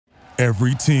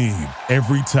Every team,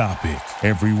 every topic,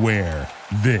 everywhere.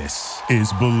 This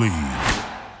is Believe.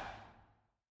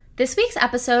 This week's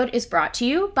episode is brought to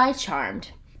you by Charmed.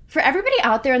 For everybody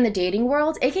out there in the dating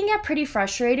world, it can get pretty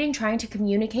frustrating trying to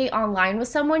communicate online with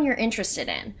someone you're interested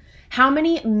in. How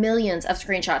many millions of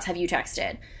screenshots have you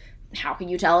texted? How can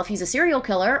you tell if he's a serial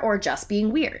killer or just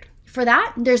being weird? For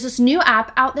that, there's this new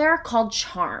app out there called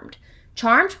Charmed.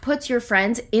 Charmed puts your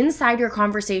friends inside your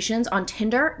conversations on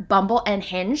Tinder, Bumble, and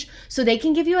Hinge so they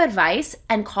can give you advice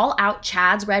and call out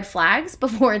Chad's red flags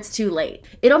before it's too late.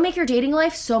 It'll make your dating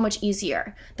life so much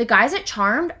easier. The guys at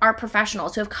Charmed are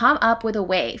professionals who have come up with a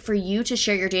way for you to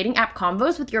share your dating app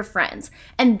convos with your friends,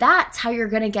 and that's how you're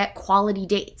gonna get quality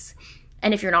dates.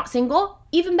 And if you're not single,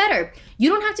 even better. You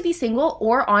don't have to be single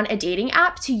or on a dating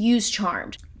app to use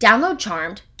Charmed. Download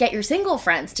Charmed, get your single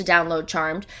friends to download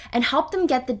Charmed, and help them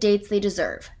get the dates they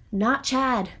deserve, not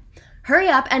Chad. Hurry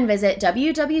up and visit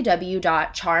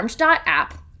www.charmed.app,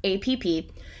 app,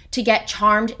 to get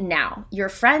Charmed now. Your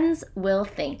friends will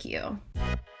thank you.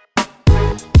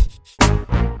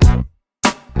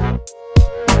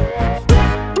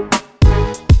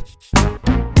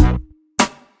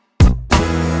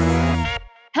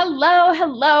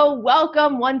 Hello.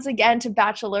 Welcome once again to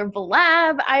Bachelor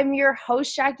Blab. I'm your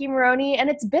host, Jackie Maroney, and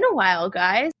it's been a while,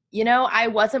 guys. You know, I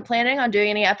wasn't planning on doing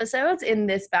any episodes in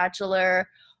this Bachelor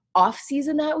off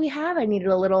season that we have. I needed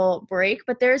a little break,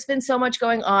 but there's been so much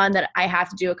going on that I have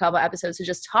to do a couple episodes to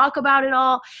just talk about it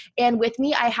all. And with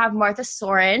me, I have Martha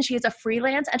Sorren. She is a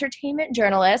freelance entertainment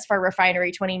journalist for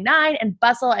Refinery 29 and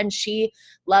Bustle, and she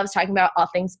loves talking about all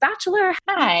things Bachelor.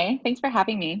 Hi, thanks for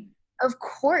having me. Of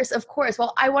course.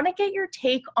 Well, I want to get your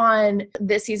take on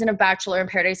this season of Bachelor in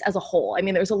Paradise as a whole. I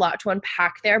mean, there's a lot to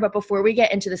unpack there, but before we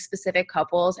get into the specific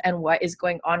couples and what is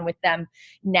going on with them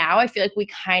now, I feel like we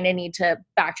kind of need to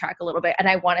backtrack a little bit, and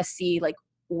I want to see like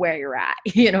where you're at.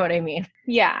 You know what I mean?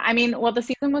 Yeah, I mean, well, the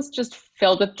season was just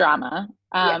filled with drama.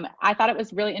 I thought it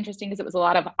was really interesting because it was a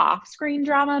lot of off-screen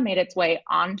drama made its way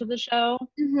onto the show.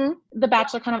 Mm-hmm. The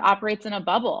Bachelor kind of operates in a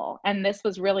bubble, and this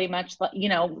was really much like,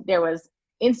 there was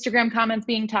Instagram comments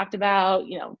being talked about,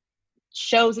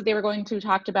 shows that they were going to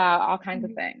talk about, all kinds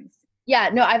of things.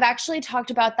 Yeah, no, I've actually talked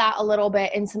about that a little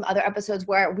bit in some other episodes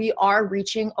where we are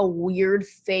reaching a weird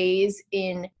phase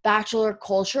in Bachelor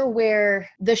culture where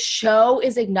the show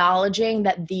is acknowledging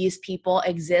that these people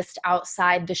exist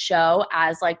outside the show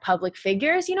as like public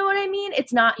figures. You know what I mean?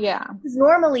 It's not, because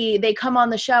normally they come on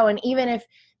the show, and even if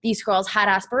these girls had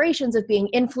aspirations of being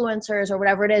influencers or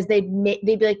whatever it is, they'd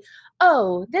be like,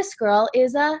 oh, this girl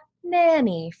is a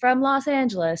nanny from Los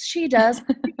Angeles. She does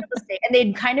real estate. And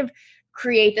they'd kind of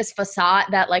create this facade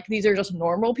that like these are just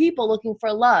normal people looking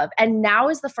for love. And now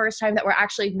is the first time that we're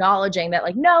actually acknowledging that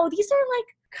like, no, these are like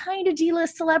kind of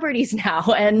D-list celebrities now.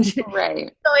 And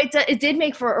right. So it did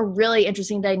make for a really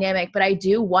interesting dynamic, but I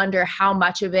do wonder how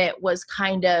much of it was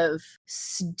kind of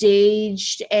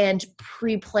staged and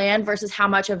pre-planned versus how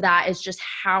much of that is just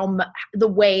the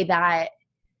way that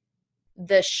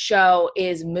the show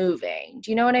is moving. Do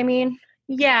you know what I mean?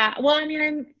 Yeah. Well, I mean,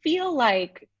 I feel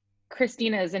like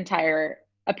Christina's entire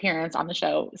appearance on the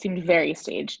show seemed very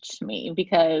staged to me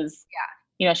because,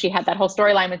 she had that whole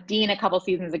storyline with Dean a couple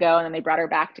seasons ago, and then they brought her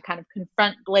back to kind of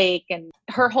confront Blake, and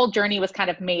her whole journey was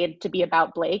kind of made to be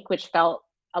about Blake, which felt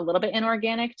a little bit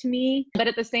inorganic to me. But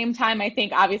at the same time, I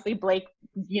think obviously Blake,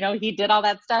 he did all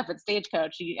that stuff at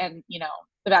Stagecoach, and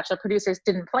the Bachelor producers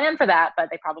didn't plan for that, but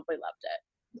they probably loved it.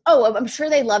 Oh, I'm sure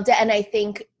they loved it. And I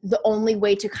think the only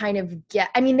way to kind of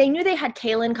they knew they had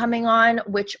Kaylin coming on,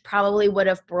 which probably would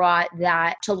have brought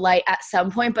that to light at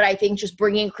some point. But I think just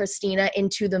bringing Christina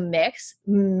into the mix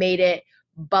made it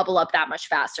bubble up that much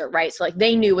faster, right? So like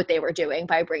they knew what they were doing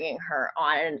by bringing her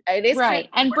on. It is right.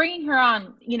 And bringing her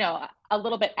on, a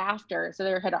little bit after. So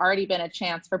there had already been a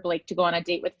chance for Blake to go on a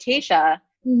date with Tayshia.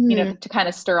 To kind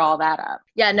of stir all that up.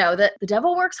 Yeah, no, the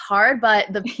devil works hard,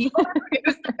 but the people who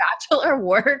produce The Bachelor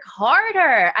work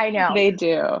harder. I know. They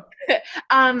do.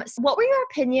 So what were your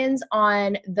opinions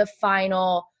on the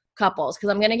final couples? Because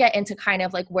I'm going to get into kind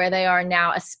of like where they are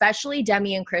now, especially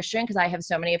Demi and Christian, because I have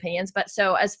so many opinions. But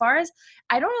so as far as,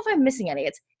 I don't know if I'm missing any.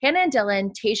 It's Hannah and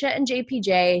Dylan, Tayshia and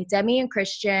JPJ, Demi and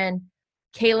Christian,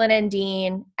 Kaylin and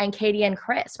Dean, and Katie and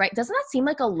Chris, right? Doesn't that seem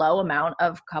like a low amount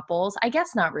of couples? I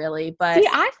guess not really, but... See,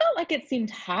 I felt like it seemed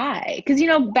high. Because,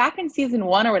 back in season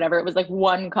 1 or whatever, it was like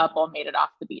one couple made it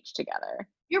off the beach together.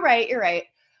 You're right.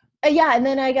 Yeah, and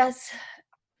then I guess...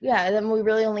 Yeah, then we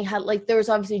really only had, like, there was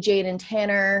obviously Jade and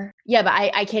Tanner. Yeah, but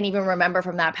I can't even remember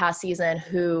from that past season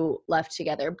who left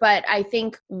together. But I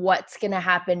think what's going to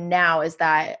happen now is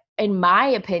that in my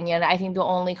opinion, I think the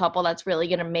only couple that's really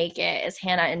going to make it is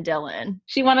Hannah and Dylan.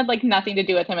 She wanted like nothing to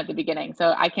do with him at the beginning,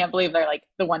 so I can't believe they're like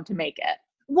the one to make it.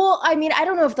 Well, I mean, I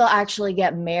don't know if they'll actually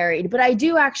get married, but I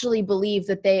do actually believe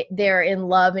that they're in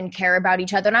love and care about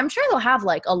each other. And I'm sure they'll have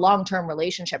like a long-term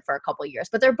relationship for a couple of years,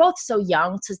 but they're both so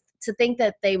young to think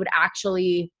that they would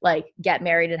actually like get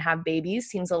married and have babies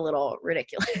seems a little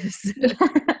ridiculous.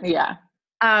 Yeah.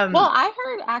 Well, I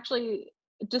heard actually,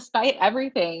 despite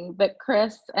everything, that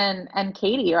Chris and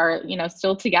Katie are,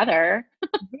 still together.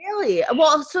 Really?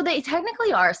 Well, so they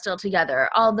technically are still together,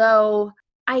 although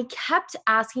I kept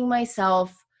asking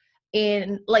myself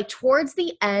in like towards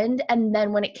the end, and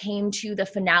then when it came to the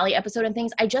finale episode and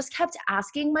things, I just kept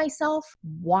asking myself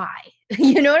why.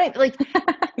 You know what I mean? Like,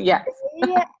 yes.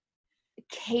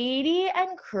 Katie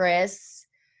and Chris,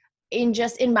 in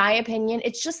my opinion,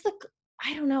 it's just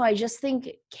I don't know. I just think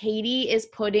Katie is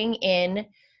putting in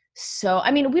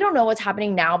I mean, we don't know what's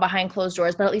happening now behind closed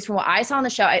doors, but at least from what I saw on the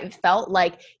show, it felt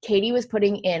like Katie was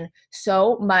putting in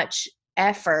so much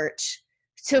effort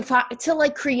to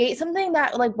like create something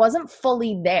that like wasn't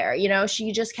fully there.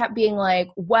 She just kept being like,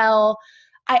 well,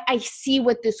 I see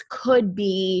what this could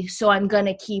be, so I'm going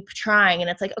to keep trying. And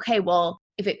it's like, okay, well,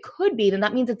 if it could be, then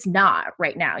that means it's not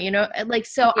right now, like,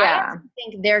 so yeah. I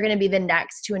think they're going to be the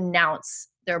next to announce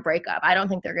their breakup. I don't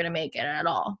think they're going to make it at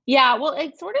all. Yeah, well,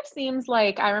 it sort of seems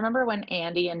like I remember when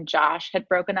Andy and Josh had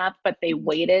broken up, but they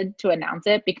waited to announce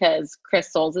it because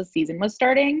Chris Soules' season was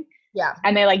starting. Yeah.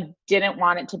 And they like didn't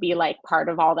want it to be like part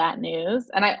of all that news.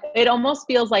 And it almost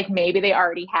feels like maybe they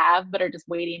already have, but are just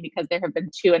waiting because there have been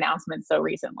 2 announcements so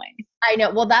recently. I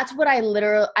know. Well, that's what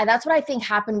that's what I think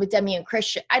happened with Demi and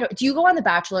Christian. Do you go on the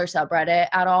Bachelor subreddit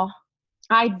at all?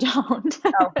 I don't.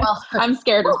 Oh, well, I'm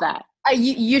scared of that.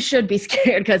 You should be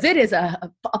scared because it is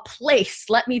a place,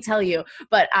 let me tell you.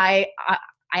 But I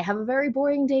have a very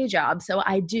boring day job, so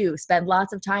I do spend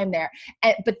lots of time there.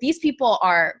 But these people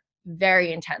are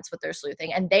very intense with their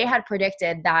sleuthing, and they had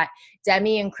predicted that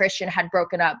Demi and Christian had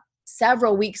broken up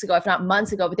several weeks ago, if not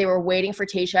months ago, but they were waiting for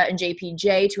Tayshia and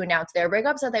JPJ to announce their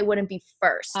breakup so they wouldn't be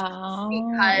first.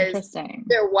 Because interesting.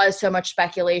 There was so much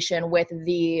speculation with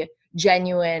the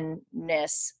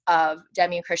genuineness of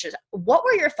Demi and Christian. What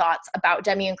were your thoughts about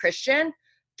Demi and Christian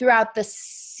throughout the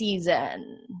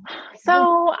season?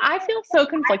 So I feel so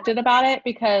conflicted about it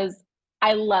because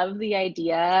I love the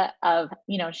idea of,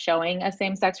 showing a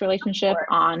same-sex relationship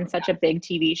on such a big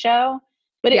TV show.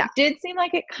 But it did seem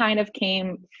like it kind of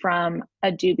came from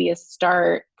a dubious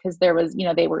start because there was,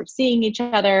 they were seeing each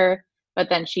other, but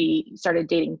then she started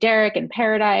dating Derek in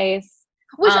Paradise.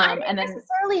 Which I didn't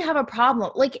necessarily have a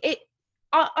problem. Like it,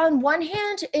 on one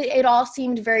hand, it all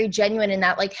seemed very genuine in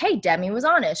that, like, hey, Demi was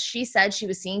honest. She said she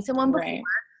was seeing someone before,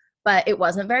 but it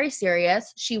wasn't very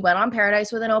serious. She went on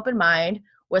Paradise with an open mind,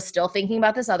 was still thinking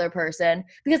about this other person.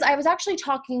 Because I was actually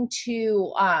talking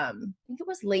to, I think it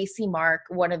was Lacey Mark,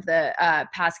 one of the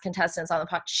past contestants on the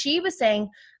podcast. She was saying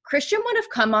Christian would have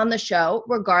come on the show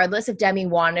regardless if Demi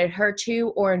wanted her to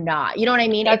or not. You know what I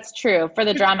mean? That's true, for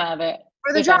the drama of it.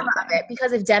 For the drama of it,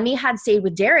 because if Demi had stayed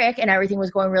with Derek and everything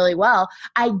was going really well,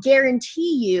 I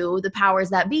guarantee you the powers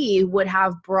that be would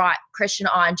have brought Christian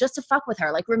on just to fuck with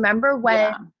her. Like, remember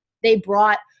when they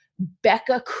brought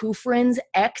Becca Kufrin's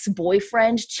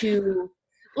ex-boyfriend to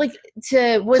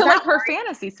her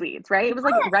fantasy suites, right? It was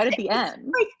like right at the end.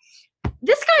 Like,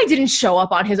 this guy didn't show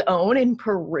up on his own in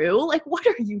Peru. Like, what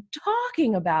are you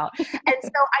talking about? And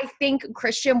so I think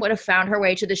Christian would have found her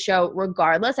way to the show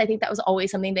regardless. I think that was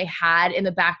always something they had in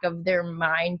the back of their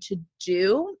mind to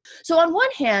do. So on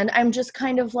one hand, I'm just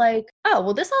kind of like, oh,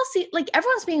 well, this all like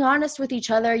everyone's being honest with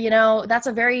each other. That's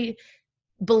a very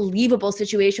believable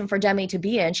situation for Demi to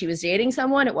be in. She was dating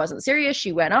someone. It wasn't serious.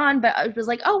 She went on, but I was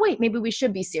like, oh, wait, maybe we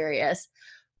should be serious.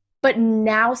 But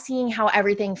now seeing how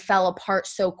everything fell apart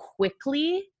so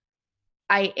quickly,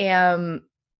 I am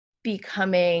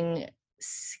becoming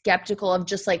skeptical of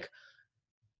just like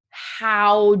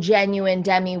how genuine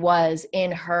Demi was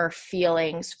in her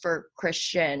feelings for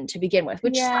Christian to begin with,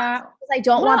 which sucks, because I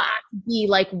don't want that to be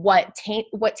like what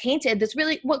tainted this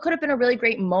what could have been a really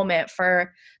great moment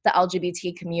for the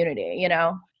LGBT community,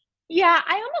 Yeah,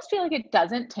 I almost feel like it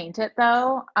doesn't taint it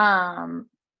though.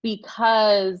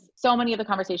 Because so many of the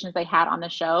conversations they had on the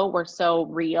show were so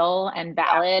real and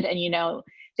valid. And,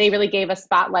 they really gave a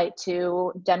spotlight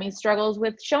to Demi's struggles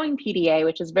with showing PDA,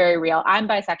 which is very real. I'm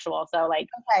bisexual. So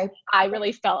I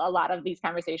really felt a lot of these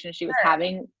conversations she was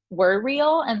having were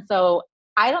real. And so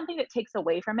I don't think it takes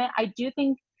away from it. I do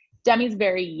think Demi's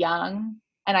very young.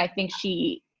 And I think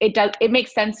it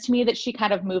makes sense to me that she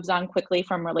kind of moves on quickly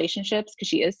from relationships because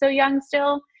she is so young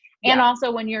still. And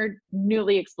also when you're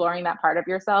newly exploring that part of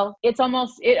yourself, it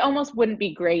almost wouldn't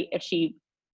be great if she,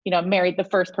 married the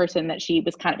first person that she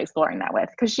was kind of exploring that with,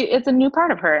 because it's a new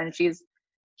part of her and she's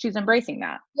embracing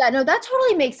that. Yeah, no, that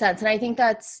totally makes sense. And I think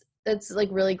that's like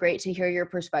really great to hear your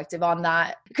perspective on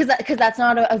that, because that's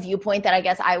not a viewpoint that I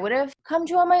guess I would have come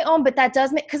to on my own, but that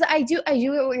does make, because I do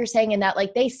get what you're saying in that,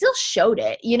 like, they still showed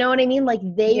it, you know what I mean? Like,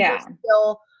 they were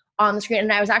still on the screen.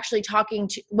 And I was actually talking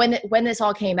to, when this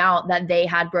all came out that they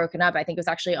had broken up, I think it was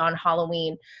actually on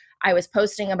Halloween, I was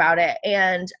posting about it,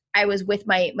 and I was with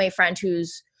my friend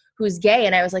who's gay,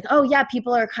 and I was like, oh yeah,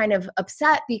 people are kind of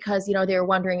upset because, they were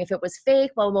wondering if it was fake,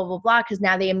 blah, blah, blah, blah, because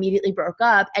now they immediately broke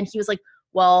up. And he was like,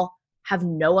 well, have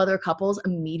no other couples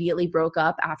immediately broke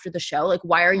up after the show? Like,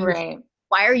 why are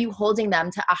you holding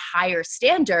them to a higher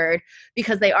standard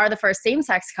because they are the first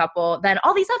same-sex couple than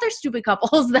all these other stupid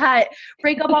couples that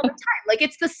break up all the time? Like,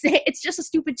 it's the same, it's just a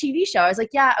stupid TV show. I was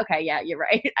like, yeah, okay, yeah, you're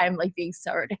right. I'm like being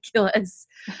so ridiculous.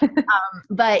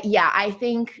 But yeah, I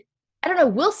think, I don't know,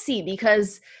 we'll see,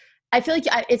 because I feel like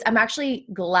I'm actually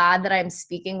glad that I'm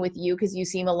speaking with you, because you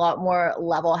seem a lot more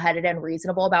level-headed and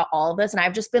reasonable about all of this. And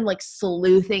I've just been like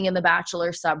sleuthing in the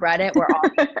Bachelor subreddit where all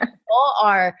these people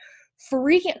are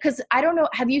freaking, because I don't know,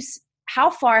 how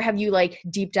far have you like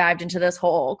deep dived into this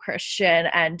whole Christian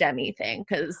and Demi thing?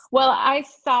 Well, I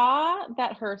saw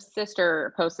that her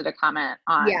sister posted a comment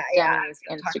on Demi's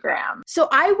Instagram. So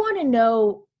I want to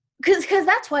know, because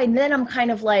that's why then I'm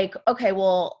kind of like, okay,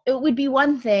 well, it would be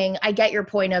one thing. I get your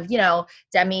point of,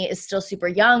 Demi is still super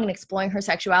young and exploring her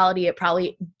sexuality. It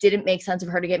probably didn't make sense of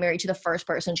her to get married to the first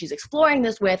person she's exploring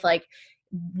this with. Like,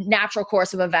 natural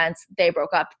course of events, they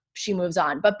broke up, she moves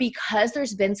on. But because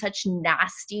there's been such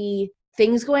nasty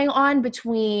things going on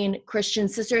between Christian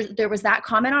sisters, there was that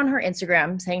comment on her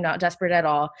Instagram saying not desperate at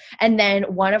all. And then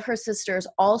one of her sisters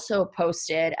also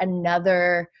posted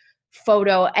another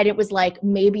photo, and it was like,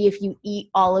 maybe if you eat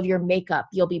all of your makeup,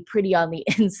 you'll be pretty on the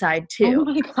inside too.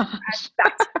 Oh my gosh.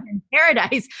 That's in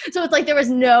paradise. So it's like there was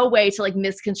no way to like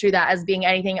misconstrue that as being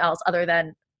anything else other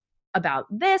than about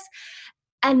this.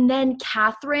 And then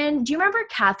Catherine, do you remember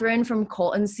Catherine from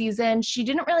Colton's season? She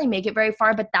didn't really make it very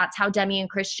far, but that's how Demi and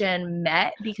Christian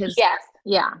met, because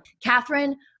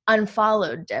Catherine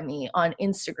unfollowed Demi on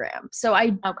Instagram. So I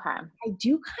do kind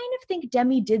of think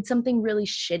Demi did something really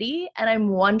shitty, and I'm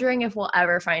wondering if we'll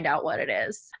ever find out what it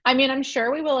is. I mean, I'm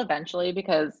sure we will eventually,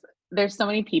 because there's so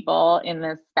many people in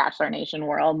this Bachelor Nation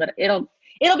world that it'll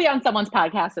be on someone's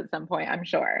podcast at some point, I'm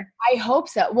sure. I hope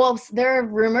so. Well, there are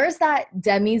rumors that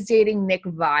Demi's dating Nick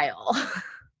Viall.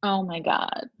 Oh my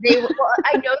God.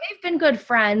 I know they've been good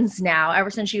friends now ever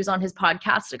since she was on his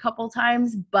podcast a couple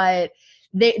times, but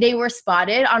they were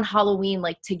spotted on Halloween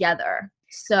like together.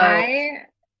 So I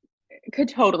could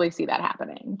totally see that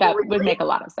happening. That would make a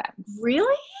lot of sense.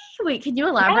 Really? Wait, can you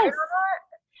elaborate on that?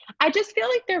 I just feel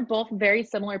like they're both very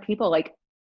similar people. Like,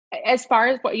 as far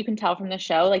as what you can tell from the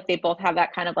show, like they both have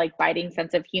that kind of like biting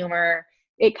sense of humor.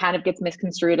 It kind of gets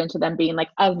misconstrued into them being like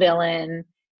a villain.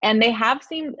 And they have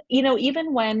seemed,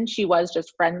 even when she was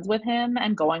just friends with him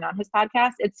and going on his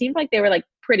podcast, it seemed like they were like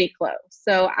pretty close.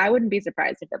 So I wouldn't be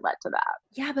surprised if it led to that.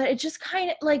 Yeah, but it just kind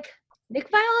of like,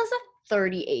 Nick Viall is a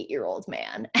 38-year-old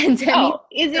man. And Demi,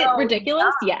 is it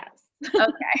ridiculous? Young. Yes.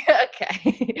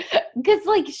 Okay. Because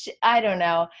like, I don't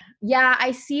know. Yeah,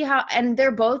 I see how, and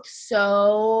they're both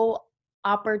so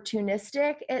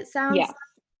opportunistic, it sounds like,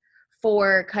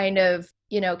 for kind of,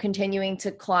 continuing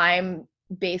to climb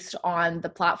based on the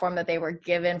platform that they were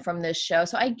given from this show.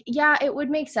 So it would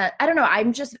make sense. I don't know.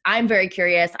 I'm very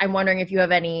curious. I'm wondering if you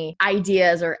have any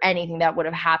ideas or anything that would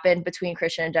have happened between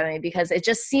Christian and Demi, because it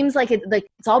just seems like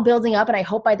it's all building up. And I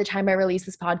hope by the time I release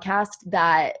this podcast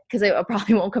that, because it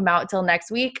probably won't come out until next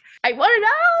week, I want to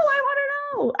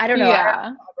know. I don't know. Yeah. I don't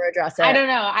know how to address it. I don't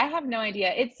know. I have no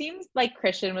idea. It seems like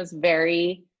Christian was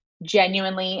very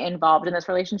genuinely involved in this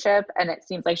relationship. And it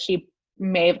seems like she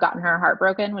may have gotten her heart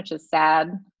broken, which is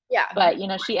sad. Yeah. But,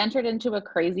 she entered into a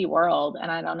crazy world,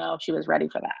 and I don't know if she was ready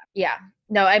for that. Yeah.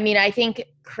 No, I mean, I think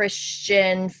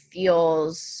Christian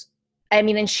feels,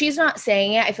 and she's not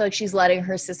saying it. I feel like she's letting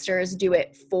her sisters do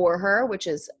it for her, which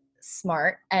is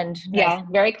smart and nice.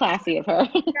 Very classy of her.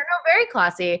 Very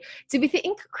classy. Do we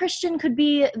think Christian could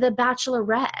be the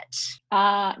Bachelorette?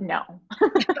 No.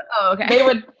 Oh, okay.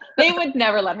 They would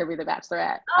never let her be the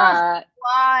Bachelorette. Why?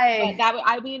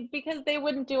 Because they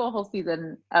wouldn't do a whole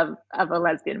season of a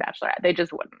lesbian Bachelorette. They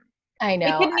just wouldn't. I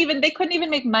know. They couldn't even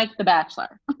make Mike the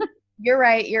Bachelor. You're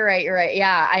right.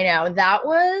 Yeah, I know. That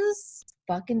was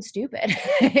fucking stupid.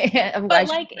 But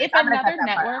like, if another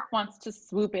network wants to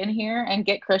swoop in here and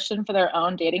get Christian for their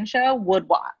own dating show, would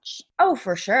watch. Oh,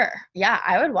 for sure. Yeah,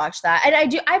 I would watch that.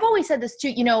 And I've always said this too,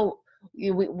 you know,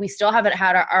 we still haven't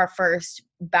had our first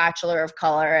Bachelor of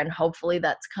Color, and hopefully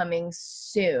that's coming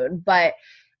soon. But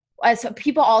as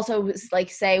people also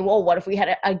like say, well, what if we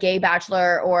had a gay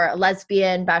bachelor or a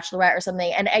lesbian bachelorette or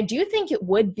something? And I do think it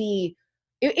would be,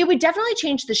 it would definitely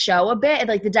change the show a bit and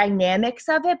like the dynamics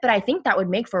of it. But I think that would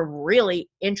make for really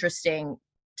interesting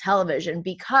television,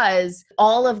 because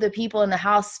all of the people in the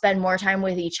house spend more time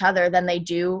with each other than they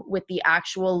do with the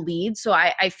actual lead. So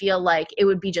I feel like it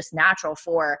would be just natural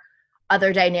for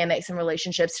other dynamics and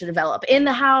relationships to develop in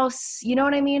the house. You know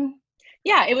what I mean?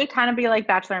 Yeah, it would kind of be like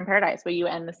Bachelor in Paradise, where you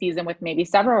end the season with maybe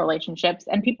several relationships,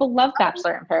 and people love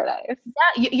Bachelor in Paradise.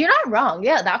 Yeah, you're not wrong.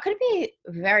 Yeah, that could be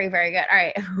very, very good. All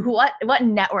right, what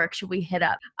network should we hit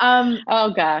up?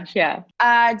 Oh gosh, yeah.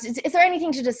 Is there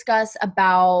anything to discuss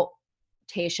about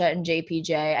Tayshia and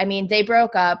JPJ? I mean, they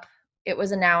broke up. It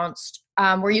was announced.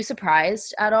 Were you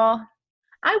surprised at all?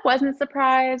 I wasn't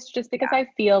surprised, just because I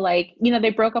feel like, you know,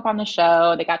 they broke up on the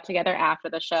show. They got together after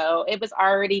the show. It was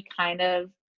already kind of,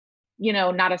 you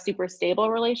know, not a super stable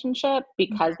relationship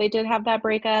because they did have that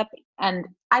breakup. And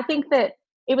I think that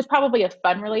it was probably a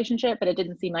fun relationship, but it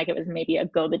didn't seem like it was maybe a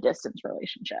go the distance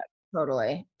relationship.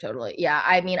 Totally. Yeah.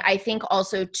 I mean, I think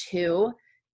also too,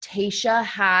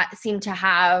 Tayshia seemed to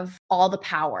have all the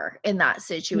power in that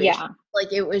situation. Yeah.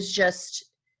 Like it was just,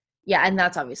 yeah. And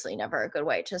that's obviously never a good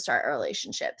way to start a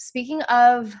relationship. Speaking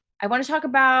of, I want to talk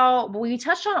about, we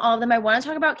touched on all of them. I want to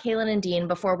talk about Caelynn and Dean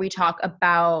before we talk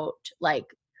about like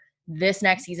this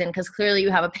next season, because clearly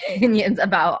you have opinions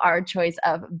about our choice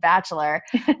of Bachelor.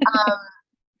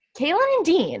 Caelynn and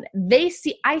Dean,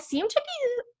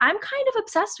 I'm kind of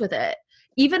obsessed with it.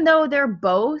 Even though they're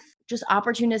both just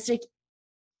opportunistic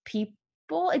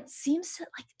people, it seems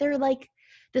like they're like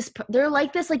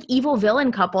this like evil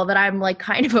villain couple that I'm like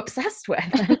kind of obsessed with.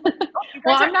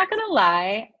 Well, I'm not gonna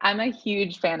lie, I'm a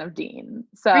huge fan of Dean.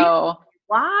 So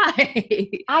why?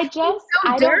 I don't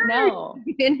know.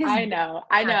 I know.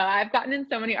 I've gotten in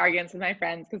so many arguments with my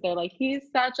friends because they're like, he's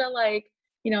such a like,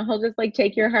 you know, he'll just like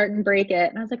take your heart and break it.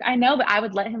 And I was like, I know, but I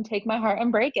would let him take my heart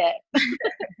and break it.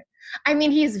 I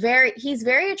mean, he's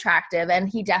very attractive, and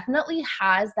he definitely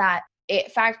has that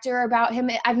it factor about him.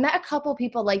 I've met a couple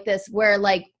people like this where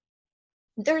like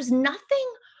there's nothing,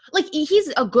 like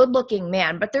he's a good looking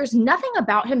man, but there's nothing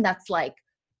about him that's like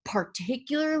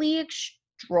particularly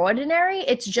extraordinary.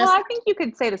 It's just, well, I think you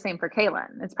could say the same for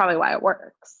Caelynn. It's probably why it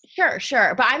works.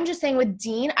 Sure. But I'm just saying with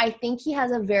Dean, I think he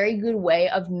has a very good way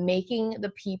of making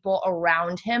the people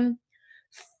around him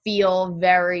feel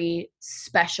very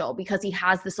special, because he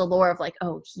has this allure of like,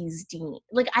 oh, he's Dean.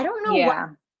 Like, I don't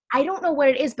know what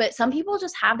it is, but some people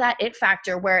just have that it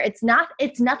factor where it's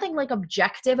nothing like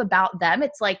objective about them.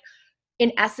 It's like,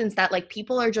 in essence, that like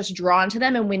people are just drawn to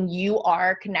them, and when you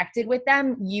are connected with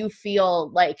them, you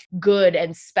feel like good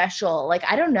and special. Like,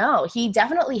 I don't know, he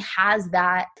definitely has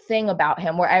that thing about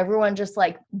him where everyone just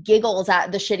like giggles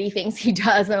at the shitty things he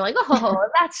does, and they're like, oh,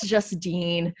 that's just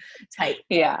Dean type.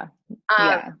 Yeah.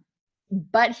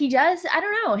 But he does, I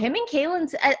don't know, him and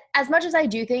Caelynn's, as much as I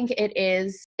do think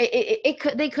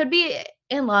they could be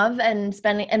in love and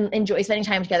enjoy spending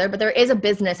time together, but there is a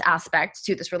business aspect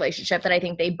to this relationship that I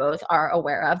think they both are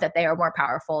aware of, that they are more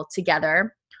powerful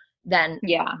together than.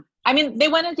 Yeah. I mean, they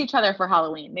went into each other for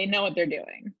Halloween. They know what they're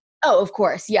doing. Oh, of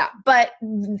course. Yeah. But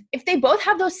if they both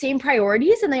have those same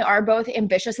priorities and they are both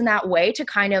ambitious in that way to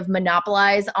kind of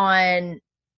monopolize on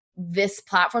this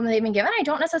platform that they've been given, I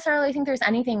don't necessarily think there's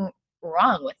anything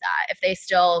wrong with that if they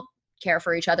still care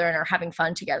for each other and are having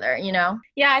fun together, you know?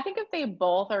 Yeah, I think if they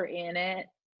both are in it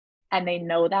and they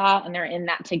know that and they're in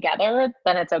that together,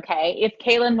 then it's okay. If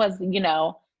Caelynn was, you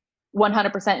know,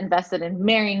 100% invested in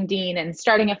marrying Dean and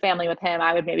starting a family with him,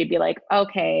 I would maybe be like,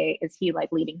 okay, is he like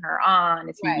leading her on?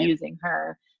 Is he using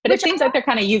her? But it seems like they're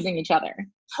kind of using each other.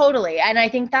 Totally. And I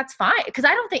think that's fine. Because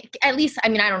I don't think, at least, I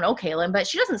mean, I don't know Caelynn, but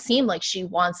she doesn't seem like she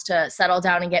wants to settle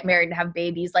down and get married and have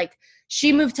babies. Like,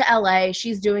 she moved to LA.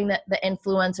 She's doing the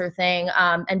influencer thing.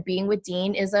 And being with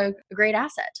Dean is a great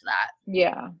asset to that.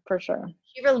 Yeah, for sure.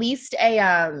 She released I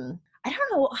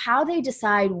don't know how they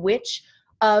decide which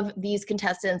of these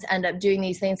contestants end up doing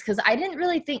these things. Because I didn't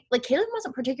really think, like, Caelynn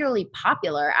wasn't particularly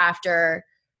popular after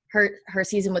her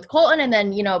season with Colton, and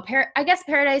then, you know, I guess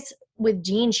Paradise with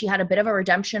Dean, she had a bit of a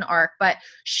redemption arc, but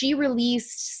she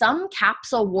released some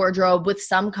capsule wardrobe with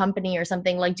some company or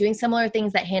something, like doing similar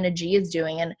things that Hannah G is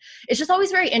doing. And it's just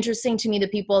always very interesting to me, the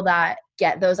people that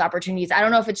get those opportunities. I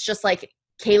don't know if it's just like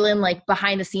Caitlyn like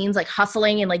behind the scenes, like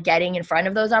hustling and like getting in front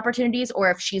of those opportunities,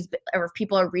 or if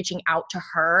people are reaching out to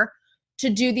her to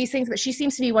do these things. But she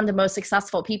seems to be one of the most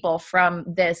successful people from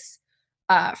this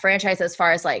franchise as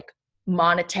far as like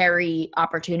monetary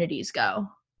opportunities go.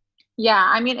 Yeah,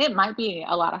 I mean, it might be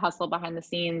a lot of hustle behind the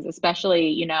scenes,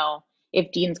 especially,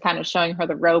 if Dean's kind of showing her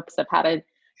the ropes of how to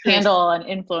handle an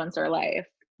influencer life.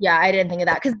 Yeah, I didn't think of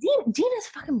that because Dean is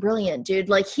fucking brilliant, dude.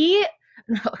 Like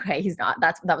okay, he's not.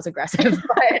 That was aggressive.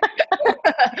 But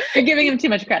you're giving him too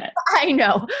much credit. I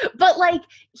know, but like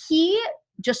he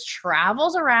just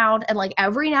travels around and like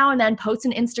every now and then posts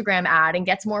an Instagram ad and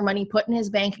gets more money put in his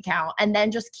bank account and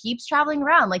then just keeps traveling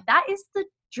around. Like that is the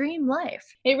dream life.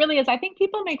 It really is. I think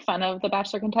people make fun of the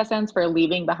Bachelor contestants for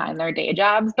leaving behind their day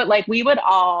jobs, but like we would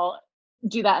all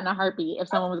do that in a heartbeat if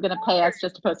someone was going to pay us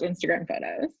just to post Instagram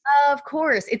photos. Of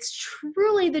course. It's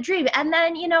truly the dream. And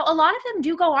then, a lot of them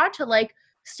do go on to like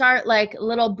start like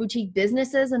little boutique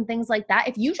businesses and things like that.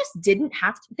 If you just didn't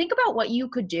have to think about what you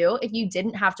could do, if you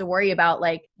didn't have to worry about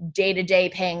like day-to-day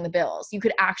paying the bills, you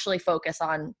could actually focus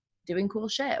on doing cool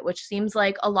shit, which seems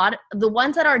like a lot of the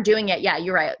ones that are doing it. Yeah,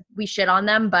 you're right. We shit on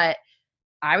them, but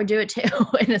I would do it too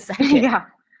in a second. Yeah.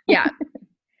 Yeah.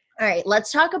 All right,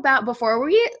 let's talk about, before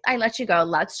I let you go,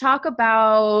 let's talk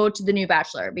about the new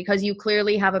Bachelor, because you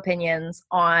clearly have opinions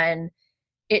on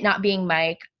it not being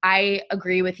Mike. I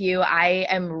agree with you. I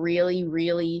am really,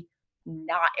 really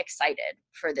not excited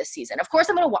for this season. Of course,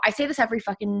 I say this every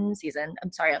fucking season.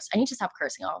 I'm sorry, I need to stop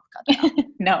cursing. I'll cut that out.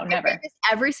 No, never.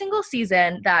 Every single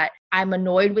season that I'm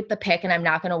annoyed with the pick and I'm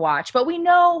not going to watch, but we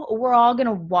know we're all going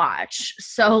to watch.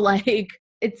 So like,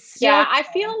 it's still- yeah, I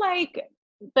feel like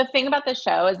the thing about the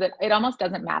show is that it almost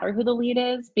doesn't matter who the lead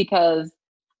is because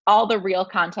all the real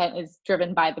content is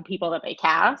driven by the people that they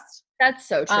cast. That's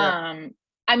so true.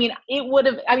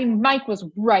 Mike was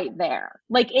right there.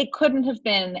 Like it couldn't have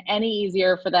been any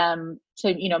easier for them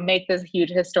to, make this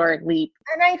huge historic leap.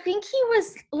 And I think he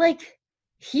was like,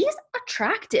 he's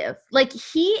attractive. Like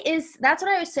that's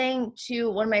what I was saying to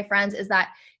one of my friends is that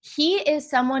he's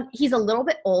a little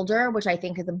bit older, which I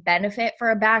think is a benefit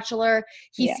for a Bachelor.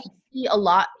 He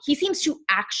seems to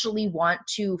actually want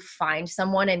to find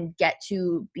someone and get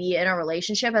to be in a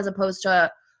relationship as opposed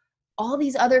to all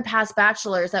these other past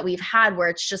Bachelors that we've had where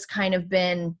it's just kind of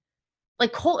been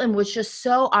like Colton was just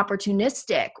so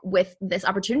opportunistic with this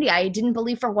opportunity. I didn't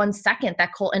believe for 1 second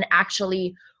that Colton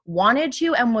actually wanted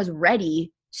to and was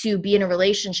ready to be in a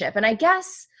relationship. And I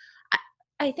guess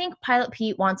I think Pilot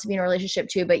Pete wants to be in a relationship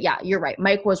too, but yeah, you're right.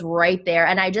 Mike was right there.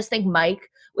 And I just think Mike,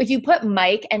 if you put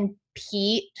Mike and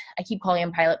Pete, I keep calling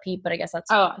him Pilot Pete, but I guess that's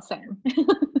same.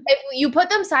 If you put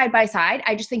them side by side,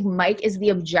 I just think Mike is the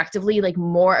objectively like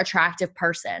more attractive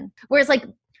person. Whereas like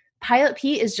Pilot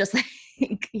Pete is just like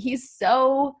he's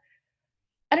so,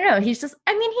 I don't know. He's just,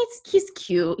 he's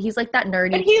cute. He's like that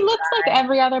nerdy. But he looks like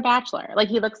every other Bachelor. Like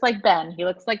he looks like Ben. He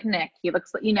looks like Nick. He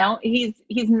looks like,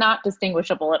 he's not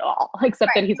distinguishable at all,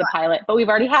 except that he's a pilot. But we've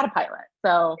already had a pilot.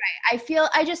 So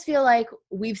I just feel like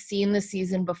we've seen the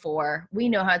season before. We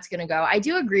know how it's going to go. I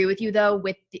do agree with you though,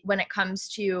 when it comes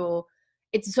to,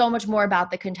 it's so much more about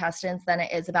the contestants than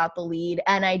it is about the lead.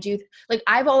 And I do, like,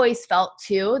 I've always felt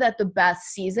too that the best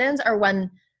seasons are when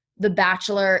the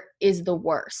Bachelor is the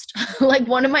worst. Like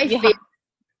one of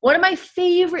my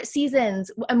favorite seasons,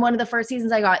 and one of the first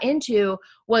seasons I got into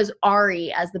was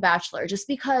Ari as the Bachelor, just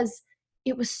because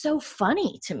it was so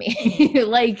funny to me.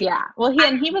 Like, yeah. Well,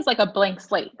 he was like a blank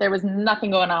slate. There was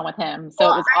nothing going on with him. So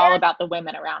it was all about the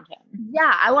women around him.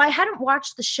 Yeah. I hadn't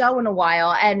watched the show in a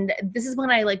while. And this is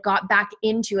when I like got back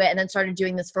into it and then started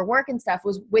doing this for work and stuff,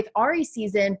 was with Ari's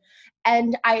season.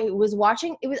 And I was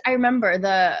watching, I remember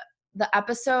the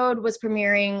episode was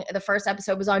premiering, the first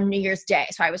episode was on New Year's Day.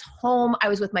 So I was home, I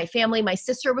was with my family, my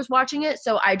sister was watching it.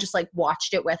 So I just like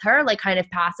watched it with her, like kind of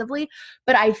passively.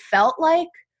 But I felt like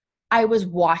I was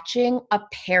watching a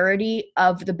parody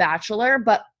of The Bachelor,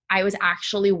 but I was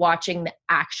actually watching the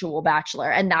actual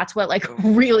Bachelor. And that's what like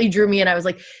really drew me in. I was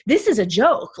like, this is a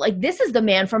joke. Like this is the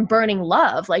man from Burning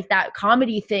Love, like that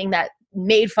comedy thing that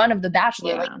made fun of The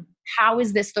Bachelor. Yeah. Like, how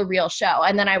is this the real show?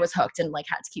 And then I was hooked and like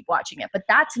had to keep watching it. But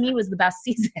that to me was the best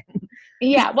season.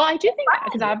 Yeah. Well, I do think that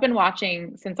because I've been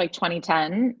watching since like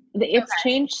 2010, it's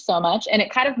changed so much and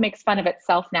it kind of makes fun of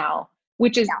itself now,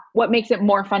 which is what makes it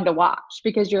more fun to watch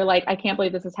because you're like, I can't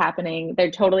believe this is happening.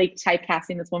 They're totally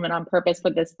typecasting this woman on purpose for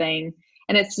this thing.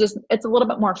 And it's a little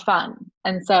bit more fun.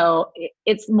 And so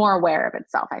it's more aware of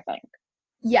itself, I think.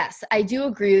 Yes, I do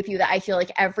agree with you that I feel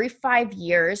like every 5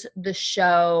 years, the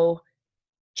show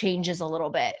changes a little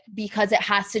bit because it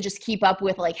has to just keep up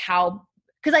with like how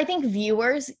because I think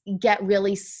viewers get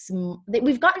really,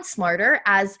 we've gotten smarter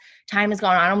as time has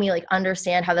gone on, and we like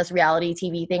understand how this reality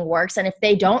TV thing works. And if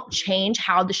they don't change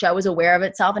how the show is aware of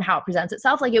itself and how it presents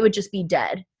itself, like it would just be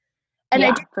dead. And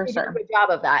I think for they sure. did a good job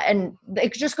of that. And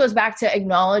it just goes back to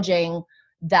acknowledging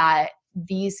that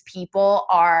these people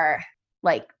are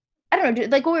like, I don't know,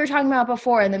 like what we were talking about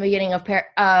before in the beginning of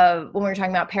when we were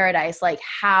talking about Paradise, like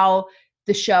how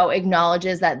the show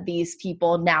acknowledges that these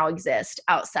people now exist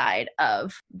outside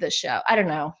of the show. I don't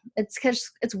know. It's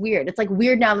weird. It's like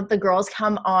weird now that the girls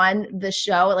come on the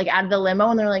show, like out of the limo,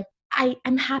 and they're like,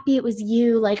 I'm happy it was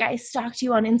you. Like I stalked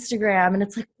you on Instagram. And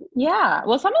it's like, yeah.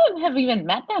 Well, some of them have even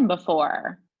met them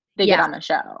before they get on the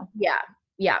show. Yeah.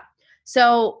 Yeah.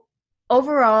 So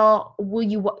overall,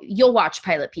 you'll watch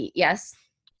Pilot Pete? Yes.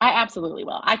 I absolutely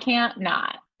will. I can't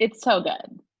not. It's so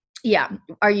good. Yeah.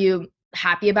 Are you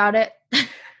happy about it?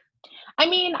 I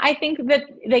mean, I think that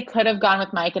they could have gone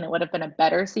with Mike and it would have been a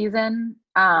better season.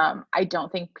 I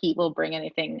don't think Pete will bring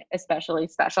anything especially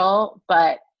special,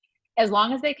 but as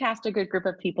long as they cast a good group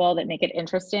of people that make it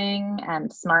interesting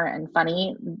and smart and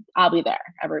funny, I'll be there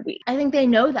every week. I think they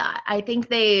know that. I think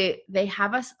they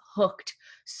have us hooked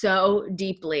so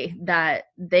deeply that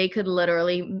they could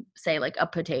literally say like a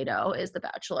potato is the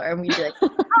Bachelor, and we'd be like,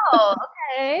 oh,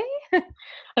 okay.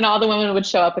 And all the women would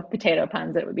show up with potato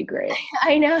puns. It would be great.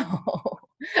 I know.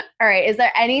 All right. Is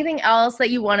there anything else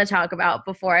that you want to talk about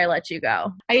before I let you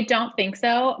go? I don't think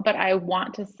so, but I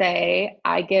want to say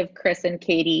I give Chris and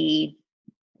Katie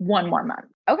 1 more month.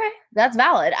 Okay, that's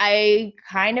valid. I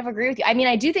kind of agree with you. I mean,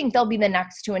 I do think they'll be the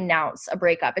next to announce a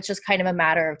breakup. It's just kind of a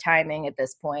matter of timing at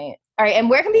this point. All right, and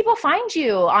where can people find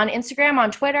you? On Instagram,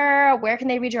 on Twitter? Where can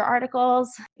they read your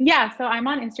articles? Yeah, so I'm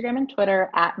on Instagram and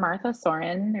Twitter at Martha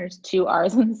Sorren. There's 2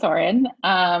 R's in Sorren.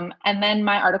 And then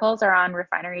my articles are on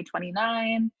Refinery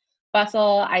 29,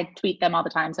 Bustle. I tweet them all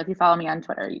the time. So if you follow me on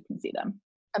Twitter, you can see them.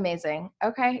 Amazing.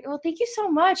 Okay. Well, thank you so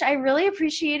much. I really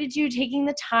appreciated you taking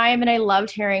the time, and I loved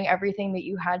hearing everything that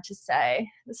you had to say.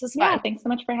 This was fun. Yeah, thanks so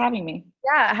much for having me.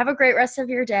 Yeah. Have a great rest of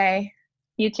your day.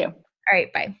 You too. All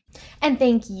right. Bye. And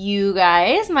thank you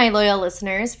guys, my loyal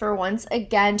listeners, for once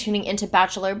again tuning into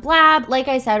Bachelor Blab. Like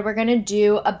I said, we're going to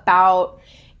do about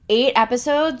 8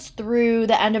 episodes through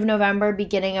the end of November,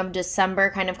 beginning of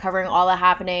December, kind of covering all the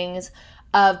happenings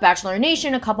of Bachelor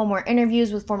Nation, a couple more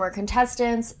interviews with former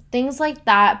contestants, things like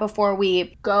that before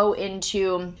we go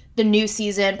into the new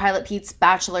season, Pilot Pete's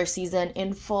Bachelor season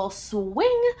in full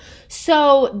swing.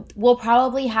 So we'll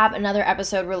probably have another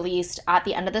episode released at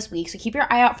the end of this week. So keep your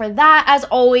eye out for that. As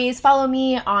always, follow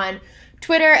me on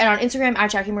Twitter and on Instagram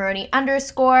at JackieMaroney_.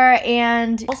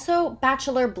 And also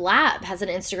Bachelor Blab has an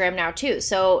Instagram now too.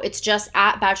 So it's just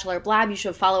at Bachelor Blab. You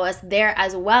should follow us there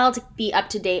as well to be up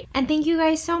to date. And thank you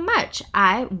guys so much.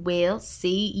 I will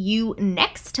see you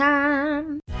next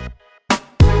time.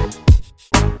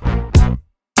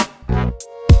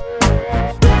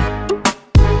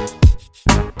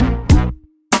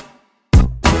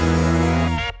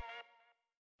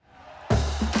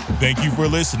 Thank you for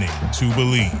listening to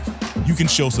Believe. You can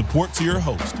show support to your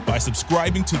host by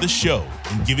subscribing to the show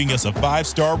and giving us a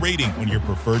 5-star rating on your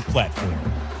preferred platform.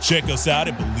 Check us out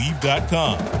at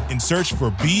Believe.com and search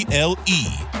for BLEAV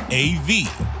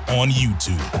on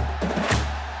YouTube.